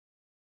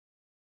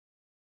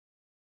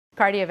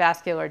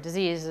Cardiovascular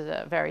disease is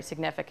a very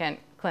significant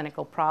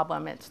clinical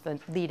problem. It's the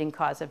leading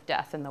cause of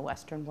death in the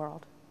Western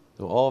world.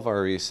 So all of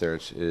our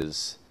research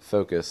is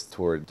focused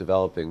toward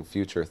developing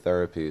future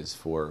therapies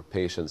for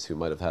patients who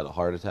might have had a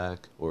heart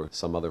attack or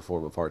some other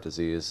form of heart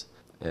disease.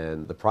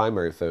 And the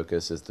primary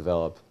focus is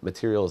develop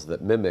materials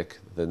that mimic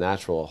the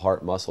natural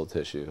heart muscle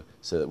tissue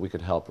so that we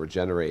could help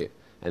regenerate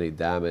any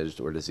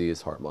damaged or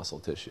diseased heart muscle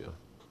tissue.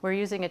 We're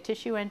using a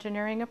tissue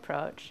engineering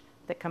approach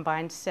that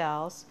combines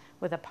cells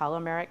with a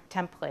polymeric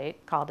template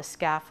called a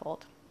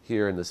scaffold.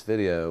 Here in this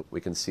video,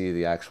 we can see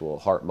the actual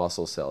heart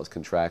muscle cells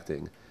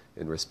contracting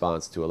in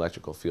response to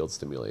electrical field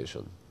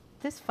stimulation.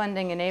 This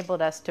funding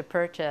enabled us to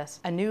purchase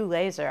a new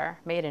laser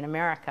made in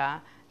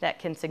America that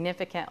can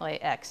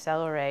significantly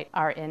accelerate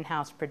our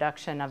in-house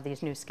production of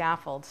these new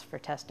scaffolds for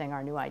testing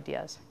our new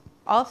ideas.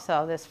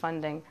 Also, this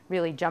funding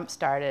really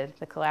jump-started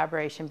the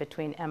collaboration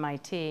between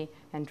MIT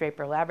and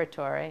Draper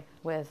Laboratory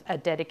with a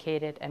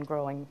dedicated and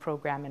growing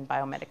program in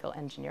biomedical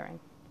engineering.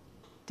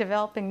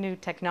 Developing new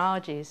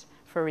technologies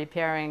for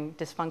repairing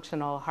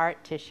dysfunctional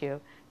heart tissue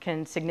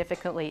can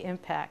significantly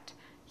impact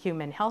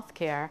human health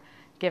care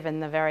given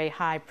the very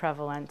high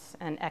prevalence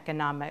and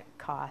economic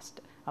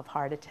cost of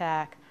heart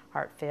attack,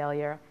 heart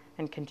failure,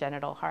 and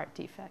congenital heart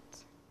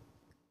defects.